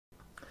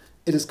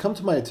It has come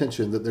to my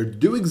attention that there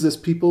do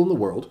exist people in the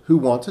world who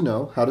want to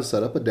know how to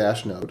set up a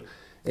Dash node.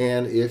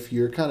 And if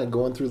you're kind of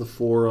going through the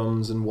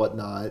forums and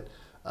whatnot,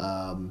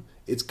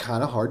 it's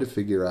kind of hard to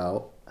figure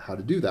out how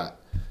to do that.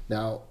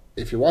 Now,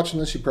 if you're watching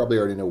this, you probably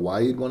already know why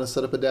you'd want to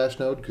set up a Dash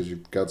node because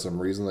you've got some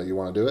reason that you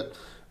want to do it.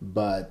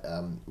 But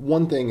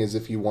one thing is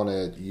if you want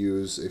to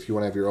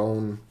have your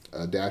own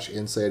Dash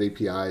Insight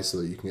API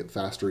so that you can get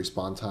faster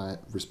response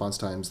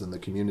times than the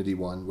community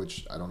one,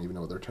 which I don't even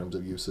know what their terms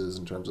of use is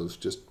in terms of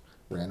just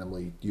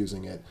randomly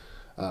using it.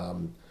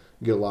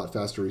 Get a lot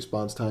faster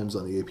response times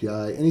on the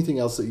API. Anything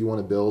else that you want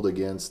to build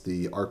against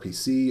the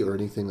RPC or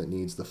anything that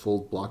needs the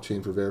full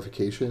blockchain for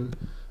verification,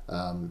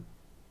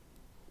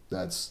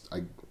 that's,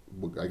 I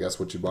guess,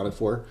 what you bought it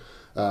for.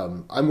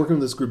 I'm working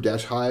with this group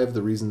Dash Hive.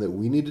 The reason that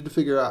we needed to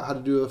figure out how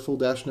to do a full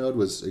Dash node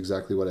was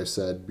exactly what I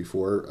said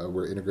before.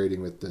 We're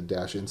integrating with the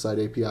Dash Insight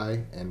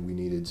API, and we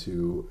needed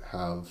to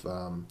have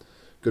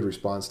good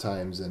response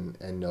times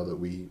and know that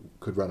we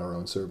could run our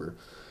own server.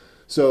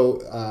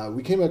 So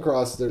we came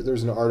across,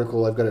 there's an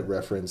article, I've got it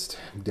referenced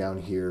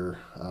down here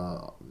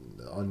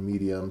on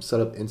Medium, set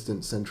up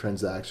instant send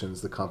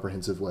transactions the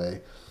comprehensive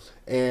way.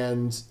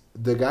 And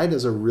the guy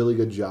does a really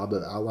good job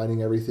of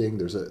outlining everything.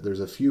 There's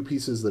a few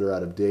pieces that are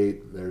out of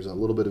date. There's a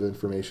little bit of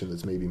information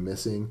that's maybe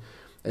missing.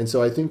 And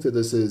so I think that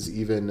this is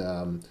even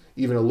a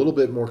little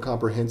bit more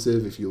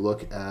comprehensive if you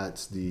look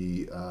at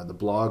the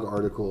blog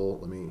article.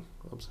 Let me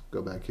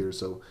go back here.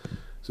 So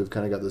we've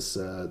kind of got this,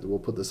 we'll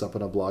put this up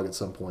on a blog at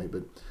some point,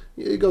 but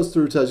it goes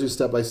through, tells you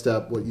step by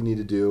step what you need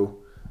to do,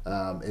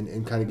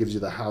 and kind of gives you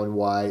the how and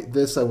why.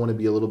 This I want to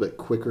be a little bit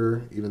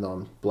quicker, even though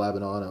I'm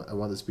blabbing on. I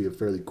want this to be a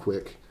fairly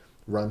quick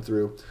run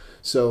through.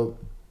 So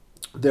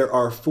there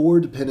are 4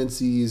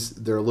 dependencies.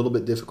 They're a little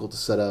bit difficult to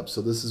set up,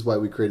 so this is why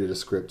we created a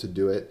script to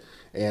do it.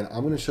 And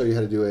I'm going to show you how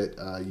to do it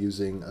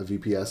using a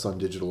VPS on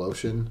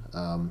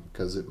DigitalOcean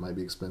because it might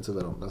be expensive.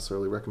 I don't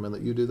necessarily recommend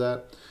that you do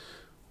that.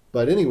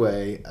 But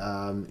anyway,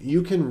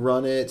 you can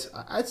run it.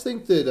 I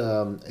think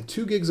that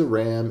 2 gigs of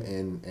RAM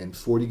and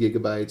 40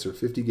 gigabytes or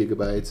 50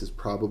 gigabytes is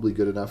probably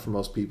good enough for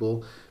most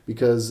people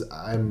because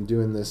I'm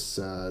doing this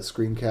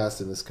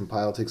screencast and this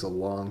compile takes a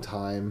long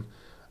time.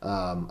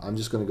 I'm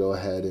just going to go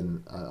ahead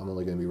and I'm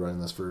only going to be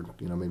running this for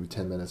maybe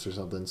 10 minutes or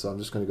something. So I'm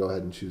just going to go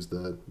ahead and choose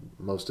the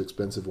most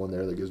expensive one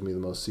there that gives me the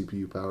most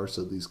CPU power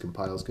so these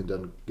compiles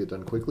can get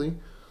done quickly.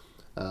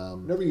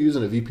 Whenever you're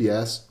using a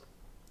VPS,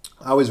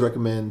 I always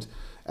recommend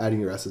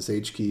adding your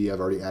SSH key. I've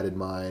already added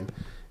mine,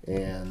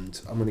 and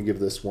I'm going to give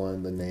this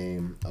one the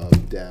name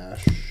of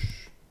dash,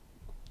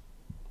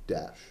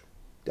 and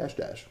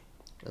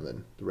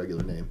then the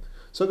regular name.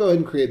 So I'll go ahead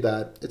and create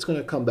that. It's going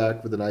to come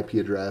back with an IP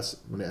address.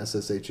 I'm going to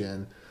SSH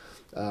in.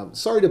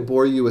 Sorry to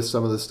bore you with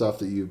some of the stuff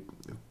that you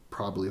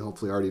probably,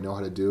 hopefully already know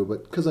how to do,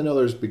 but because I know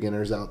there's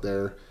beginners out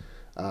there,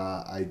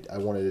 I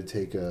wanted to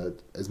take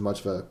as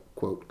much of a,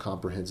 quote,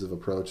 comprehensive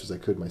approach as I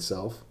could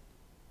myself.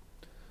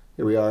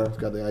 Here we are, I've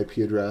got the IP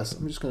address.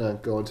 I'm just going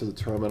to go into the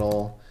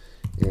terminal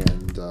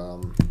and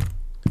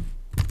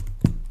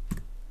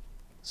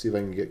see if I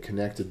can get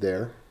connected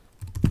there.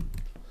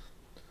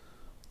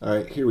 All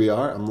right, here we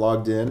are. I'm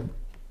logged in.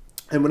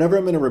 And whenever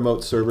I'm in a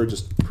remote server,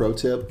 just pro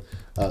tip,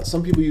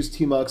 some people use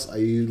tmux.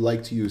 I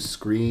like to use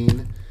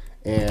screen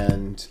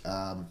and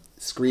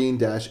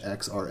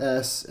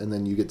screen-xrs, and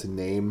then you get to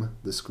name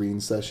the screen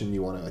session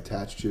you want to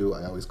attach to.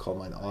 I always call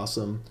mine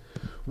awesome.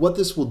 What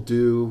this will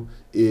do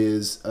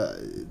is,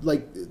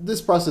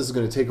 this process is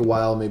going to take a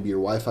while. Maybe your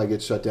Wi-Fi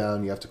gets shut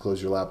down, you have to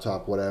close your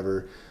laptop,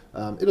 whatever.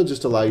 It'll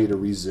just allow you to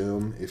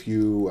resume.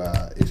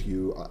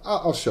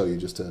 I'll show you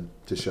just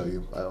to show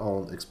you. I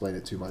won't explain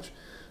it too much.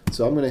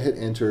 So I'm going to hit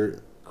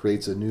enter,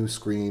 creates a new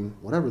screen,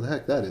 whatever the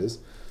heck that is.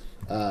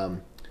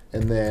 And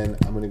then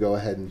I'm going to go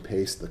ahead and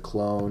paste the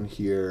clone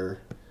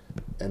here.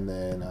 And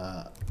then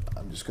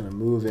I'm just going to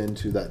move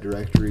into that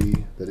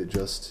directory that it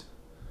just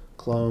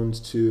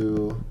cloned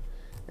to.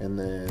 And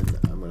then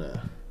I'm going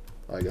to,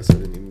 I guess I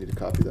didn't even need to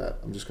copy that.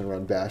 I'm just going to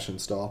run bash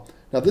install.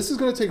 Now this is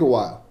going to take a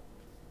while.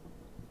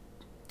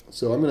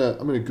 So I'm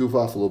gonna goof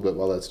off a little bit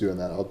while that's doing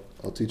that.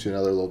 I'll teach you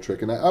another little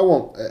trick, and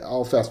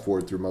I'll fast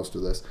forward through most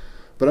of this,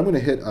 but I'm gonna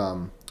hit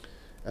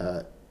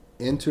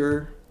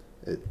enter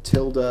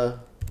tilde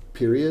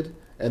period,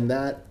 and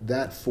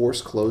that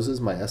force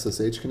closes my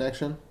SSH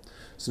connection.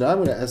 So now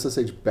I'm gonna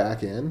SSH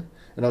back in,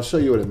 and I'll show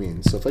you what it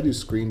means. So if I do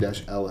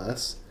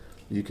screen-ls,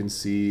 you can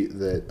see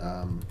that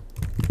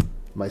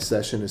my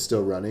session is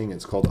still running.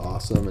 It's called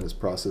awesome, and its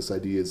process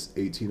ID is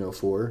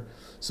 1804.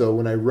 So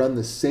when I run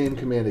the same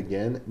command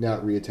again, now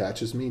it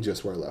reattaches me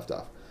just where I left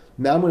off.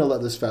 Now I'm going to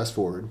let this fast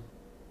forward.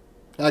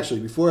 Actually,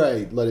 before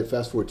I let it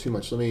fast forward too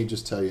much, let me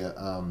just tell you.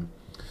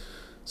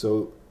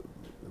 So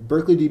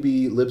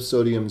BerkeleyDB,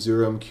 libsodium,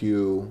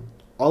 0MQ,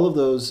 all of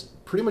those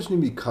pretty much need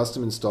to be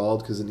custom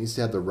installed because it needs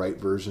to have the right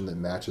version that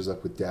matches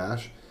up with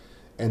Dash,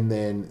 and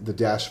then the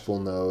Dash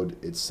full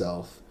node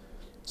itself.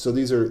 So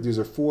these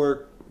are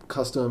 4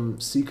 custom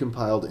C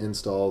compiled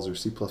installs, or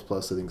C++,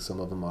 I think some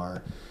of them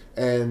are.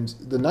 And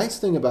the nice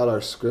thing about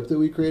our script that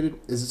we created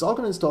is it's all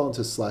going to install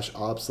into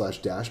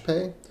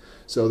 /ops/dashpay.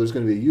 So there's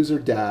going to be a user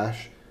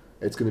dash,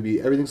 It's going to be,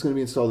 everything's going to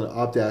be installed in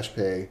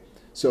op-pay.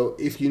 So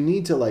if you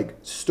need to like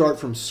start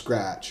from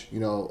scratch, you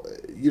know,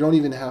 you don't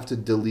even have to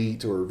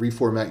delete or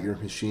reformat your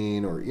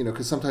machine, or, you know,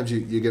 because sometimes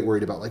you get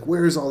worried about like,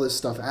 where's all this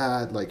stuff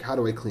at? Like, how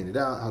do I clean it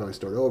out? How do I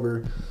start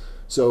over?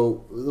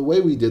 So the way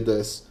we did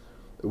this,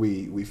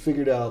 we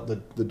figured out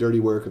the dirty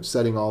work of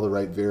setting all the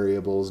right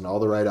variables and all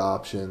the right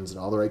options and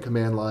all the right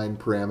command line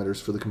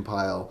parameters for the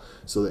compile,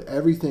 so that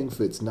everything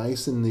fits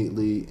nice and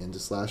neatly into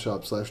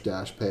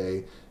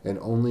 /op/-pay, and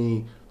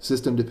only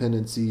system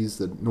dependencies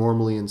that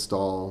normally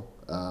install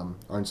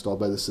are installed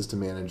by the system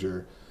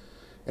manager.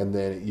 And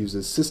then it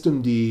uses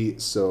systemd,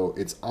 so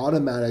it's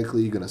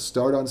automatically going to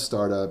start on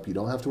startup. You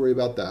don't have to worry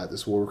about that.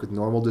 This will work with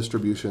normal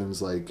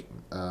distributions like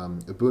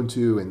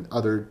Ubuntu and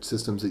other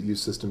systems that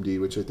use systemd,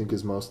 which I think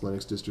is most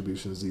Linux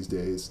distributions these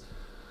days.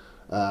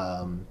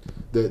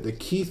 The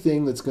key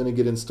thing that's going to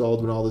get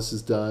installed when all this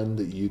is done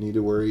that you need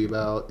to worry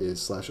about is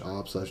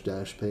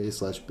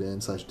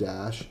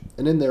 /op/-pay/bin/dash.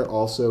 And in there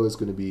also is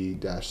going to be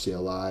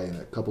 -CLI and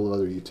a couple of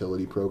other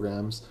utility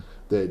programs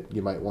that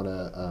you might want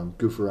to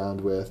goof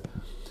around with.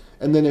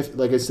 And then, if,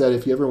 like I said,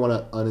 if you ever want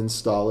to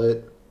uninstall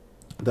it,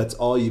 that's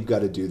all you've got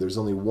to do. There's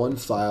only one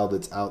file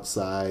that's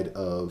outside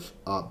of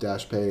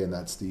op-pay, and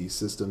that's the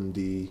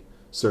systemd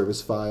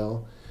service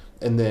file.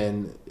 And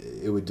then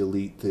it would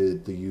delete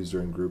the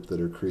user and group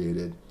that are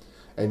created.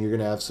 And you're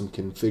going to have some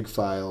config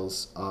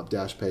files,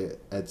 op-pay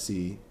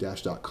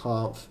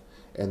etc-conf.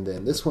 And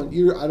then this one,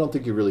 I don't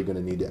think you're really going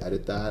to need to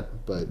edit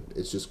that, but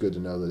it's just good to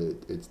know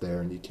that it's there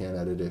and you can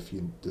edit if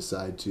you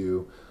decide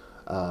to.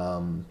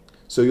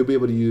 So you'll be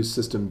able to use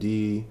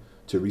systemd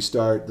to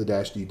restart the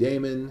 -d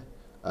daemon,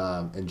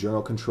 and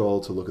journal control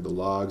to look at the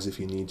logs if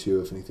you need to,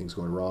 if anything's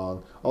going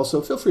wrong.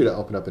 Also, feel free to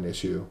open up an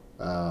issue.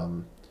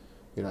 You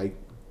know,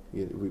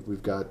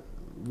 we've got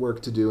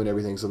work to do and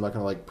everything, so I'm not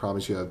going to like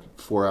promise you a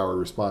 4-hour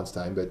response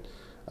time, but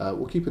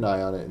we'll keep an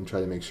eye on it and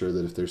try to make sure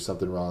that if there's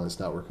something wrong that's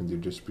not working with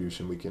your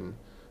distribution, we can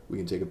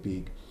take a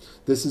peek.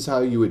 This is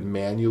how you would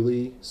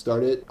manually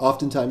start it.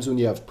 Oftentimes when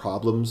you have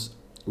problems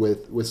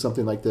with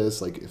something like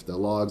this, like if the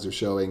logs are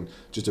showing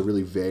just a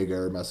really vague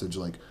error message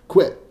like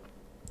quit,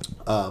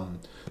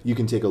 you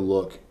can take a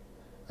look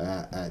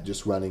at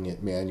just running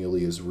it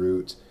manually as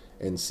root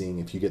and seeing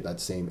if you get that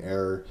same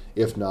error.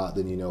 If not,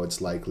 then you know it's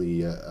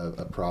likely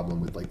a problem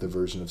with like the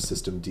version of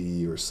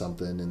systemd or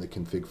something in the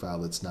config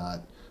file that's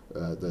not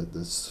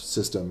the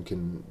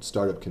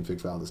startup config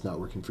file that's not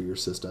working for your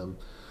system.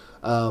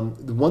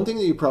 The one thing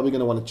that you're probably going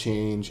to want to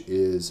change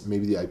is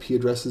maybe the IP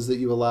addresses that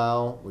you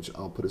allow, which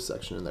I'll put a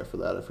section in there for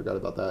that. I forgot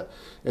about that.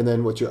 And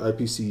then what your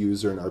RPC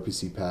user and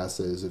RPC pass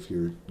is if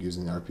you're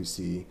using the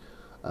RPC.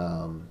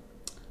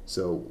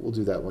 So we'll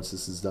do that once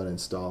this is done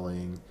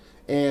installing.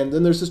 And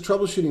then there's this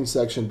troubleshooting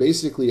section.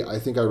 Basically, I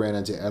think I ran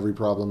into every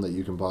problem that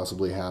you can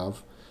possibly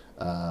have,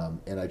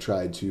 and I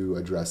tried to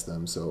address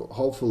them. So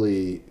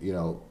hopefully, you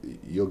know,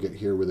 you'll get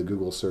here with a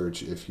Google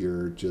search if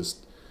you're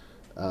just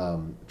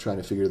trying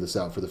to figure this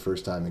out for the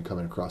first time and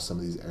coming across some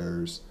of these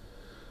errors.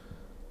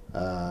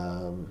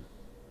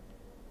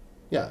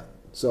 Yeah,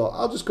 so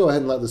I'll just go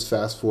ahead and let this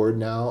fast forward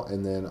now,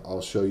 and then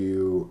I'll show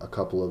you a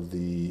couple of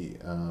the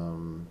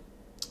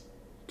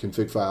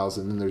config files,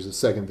 and then there's a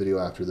second video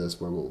after this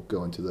where we'll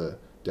go into the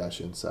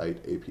 -insight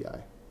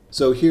API.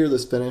 So here,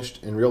 this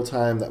finished in real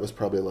time. That was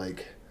probably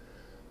like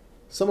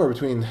somewhere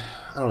between,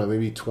 I don't know,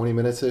 maybe 20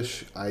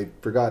 minutes-ish. I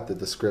forgot that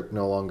the script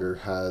no longer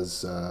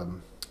has, I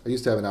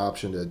used to have an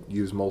option to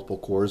use multiple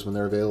cores when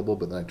they're available,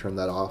 but then I turned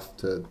that off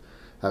to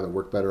have it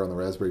work better on the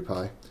Raspberry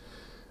Pi.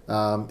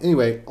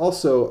 Anyway,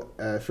 also,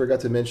 I forgot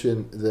to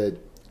mention that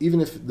even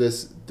if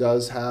this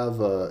does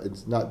have,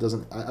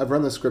 I've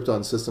run the script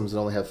on systems that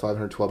only have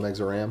 512 megs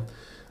of RAM.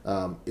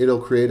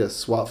 It'll create a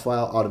swap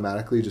file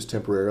automatically, just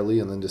temporarily,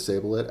 and then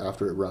disable it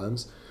after it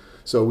runs.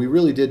 So we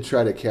really did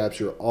try to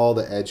capture all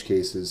the edge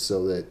cases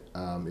so that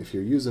if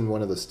you're using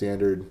one of the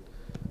standard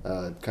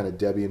kind of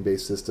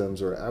Debian-based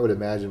systems, or I would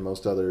imagine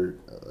most other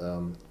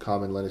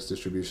common Linux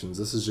distributions,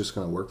 this is just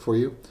going to work for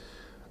you.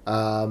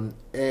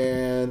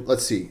 And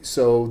let's see.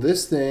 So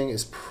this thing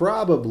is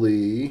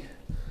probably,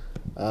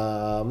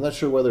 I'm not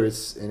sure whether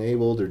it's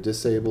enabled or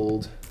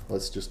disabled.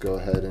 Let's just go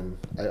ahead and,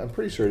 I'm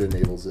pretty sure it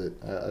enables it.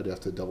 I'd have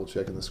to double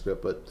check in the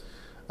script, but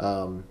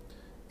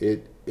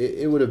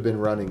it would have been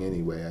running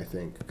anyway, I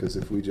think, because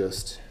if we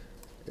just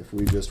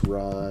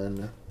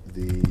run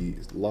the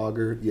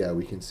logger, yeah,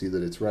 we can see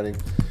that it's running.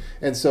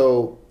 And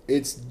so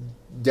it's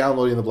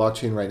downloading the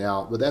blockchain right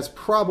now, but that's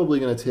probably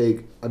going to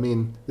take, I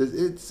mean,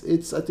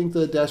 I think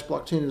the Dash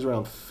blockchain is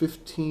around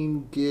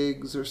 15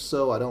 gigs or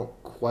so. I don't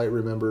quite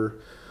remember,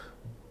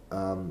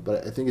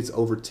 but I think it's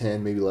over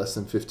 10, maybe less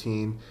than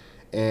 15.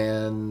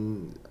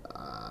 And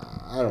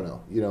I don't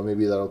know, you know,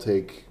 maybe that'll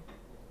take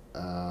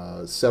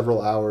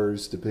several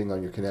hours depending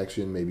on your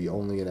connection, maybe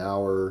only an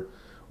hour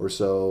or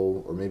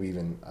so, or maybe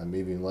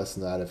even less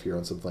than that if you're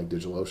on something like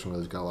DigitalOcean where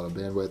there's got a lot of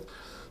bandwidth.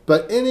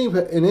 But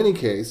in any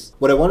case,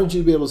 what I wanted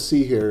you to be able to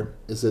see here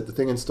is that the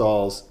thing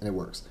installs and it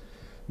works.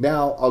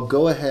 Now I'll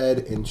go ahead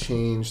and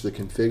change the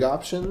config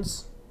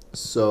options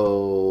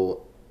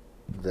so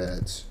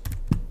that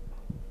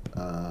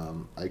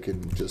I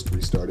can just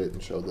restart it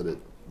and show that it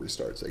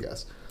restarts, I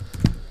guess.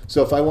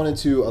 So if I wanted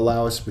to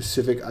allow a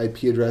specific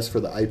IP address for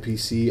the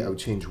IPC, I would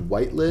change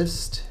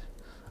whitelist.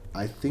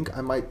 I think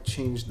I might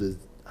change the,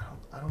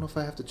 I don't know if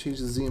I have to change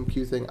the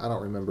ZMQ thing. I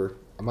don't remember.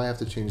 I might have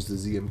to change the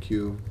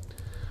ZMQ.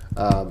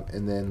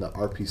 And then the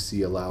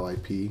RPC allow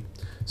IP.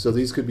 So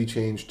these could be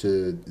changed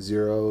to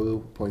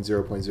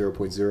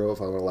 0.0.0.0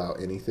 if I want to allow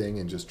anything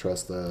and just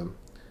trust the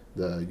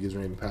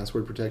username and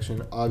password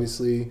protection.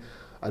 Obviously,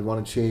 I'd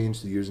want to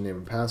change the username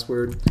and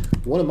password.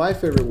 One of my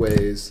favorite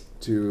ways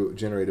to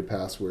generate a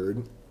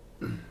password,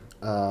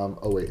 oh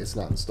wait, it's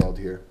not installed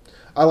here.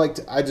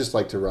 I just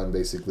like to run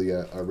basically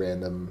a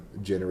random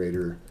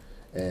generator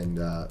and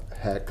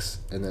hex,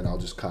 and then I'll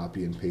just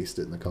copy and paste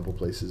it in a couple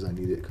places I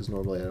need it, because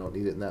normally I don't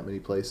need it in that many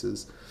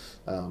places.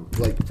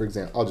 Like for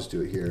example, I'll just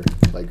do it here.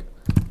 Like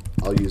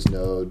I'll use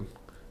node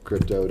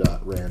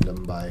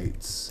crypto.random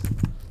bytes,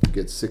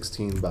 get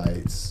 16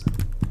 bytes,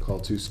 call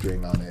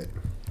toString on it,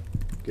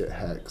 get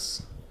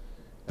hex,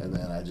 and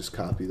then I just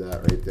copy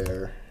that right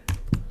there,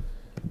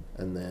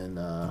 and then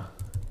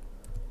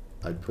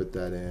I put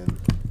that in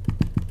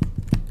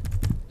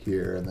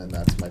here, and then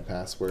that's my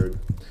password.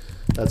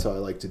 That's how I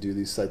like to do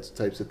these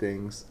types of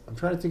things. I'm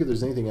trying to think if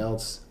there's anything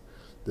else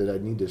that I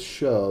need to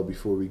show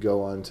before we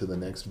go on to the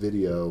next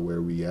video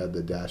where we add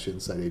the dash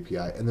inside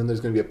API. And then there's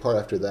going to be a part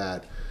after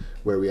that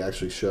where we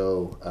actually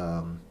show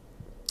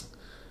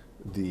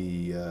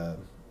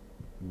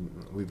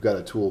we've got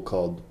a tool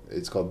called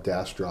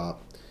Dash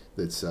Drop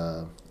that's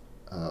a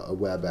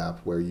web app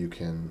where you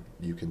can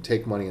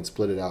take money and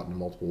split it out into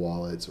multiple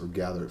wallets or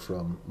gather it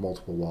from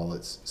multiple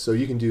wallets. So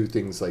you can do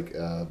things like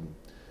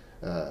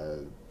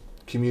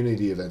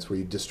community events where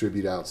you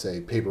distribute out,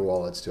 say, paper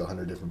wallets to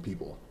 100 different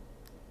people.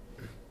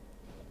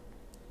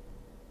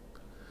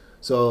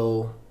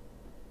 So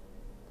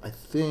I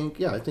think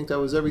that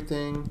was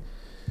everything.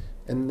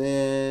 And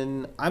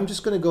then I'm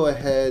just going to go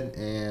ahead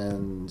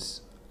and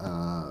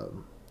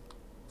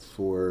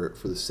for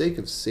the sake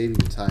of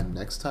saving time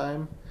next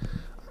time,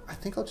 I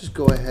think I'll just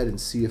go ahead and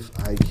see if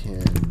I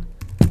can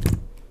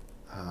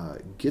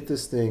get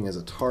this thing as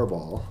a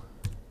tarball.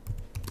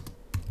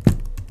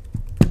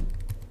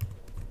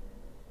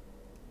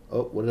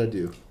 Oh, what did I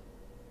do?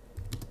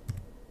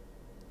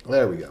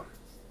 There we go.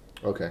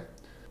 Okay.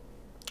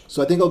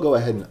 So I think I'll go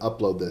ahead and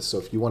upload this. So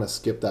if you want to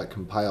skip that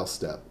compile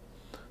step,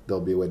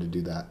 there'll be a way to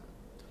do that.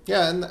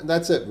 Yeah, and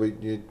that's it.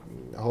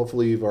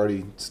 Hopefully you've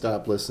already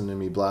stopped listening to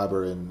me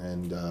blabber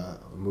and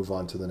move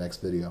on to the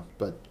next video.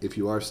 But if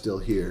you are still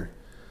here,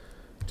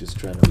 just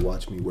trying to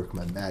watch me work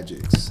my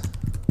magics,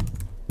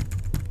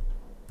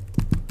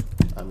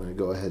 I'm going to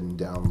go ahead and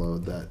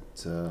download that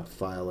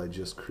file I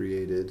just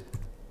created.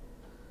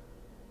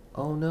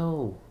 Oh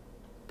no,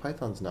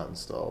 Python's not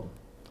installed.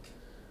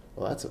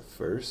 Well, that's a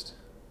first.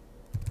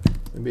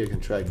 Maybe I can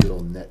try good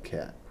old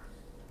netcat.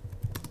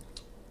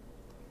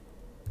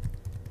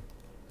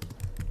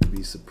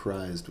 Be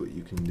surprised what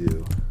you can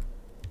do.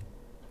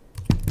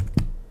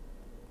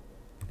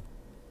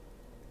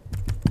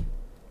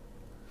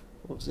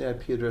 What's the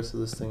IP address of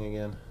this thing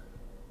again?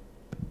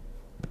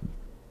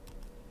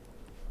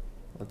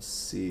 Let's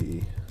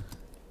see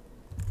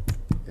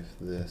if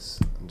this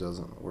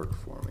doesn't work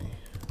for me.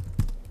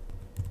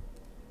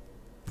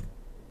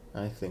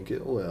 I think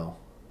it will.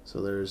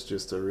 So there's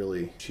just a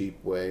really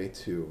cheap way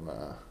to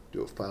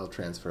do a file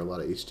transfer. A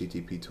lot of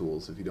HTTP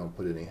tools, if you don't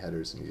put any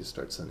headers and you just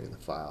start sending the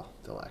file,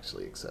 they'll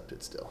actually accept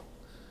it still.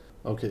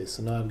 Okay,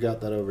 so now I've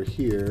got that over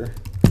here.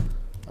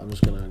 I'm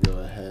just going to go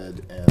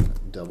ahead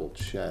and double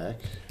check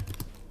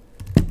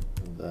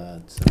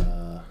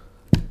that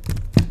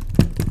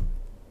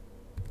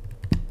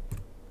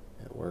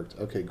it worked.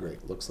 Okay,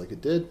 great. Looks like it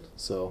did.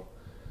 So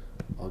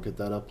I'll get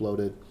that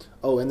uploaded.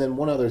 Oh, and then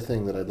one other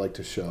thing that I'd like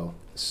to show.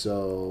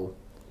 So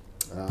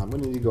I'm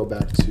going to need to go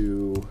back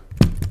to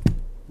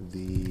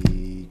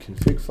the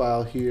config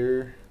file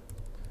here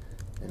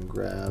and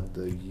grab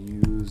the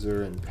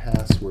user and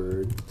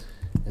password,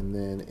 and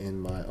then in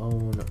my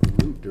own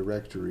root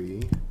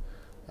directory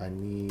I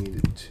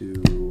need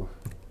to,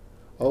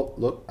 oh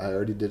look, I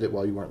already did it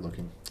while you weren't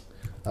looking.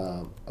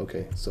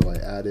 Okay, so I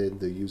added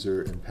the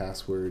user and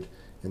password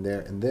in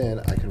there, and then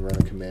I can run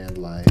a command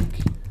like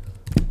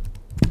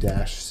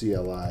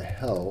 -cli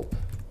help,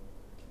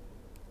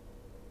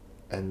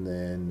 and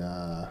then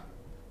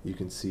you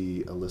can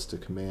see a list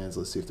of commands.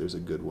 Let's see if there's a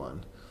good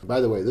one.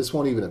 By the way, this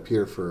won't even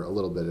appear for a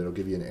little bit. It'll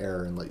give you an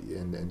error and let you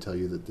and tell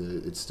you that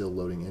it's still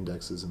loading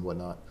indexes and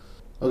whatnot.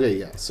 Okay,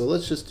 yeah. So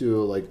let's just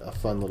do like a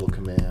fun little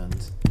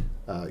command: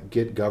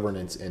 get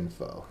governance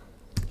info.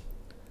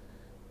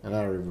 And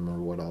I don't even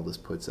remember what all this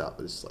puts out,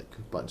 but it's like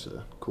a bunch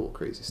of cool,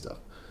 crazy stuff.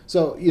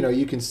 So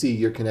you can see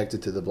you're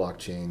connected to the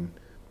blockchain,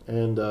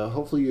 and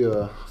hopefully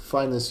you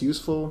find this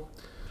useful.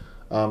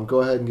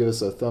 Go ahead and give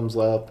us a thumbs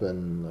up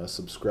and a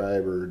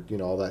subscribe, or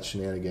all that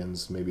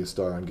shenanigans, maybe a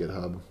star on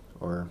GitHub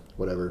or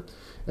whatever.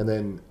 And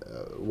then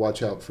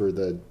watch out for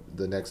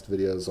the next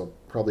videos. I'll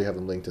probably have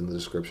them linked in the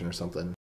description or something.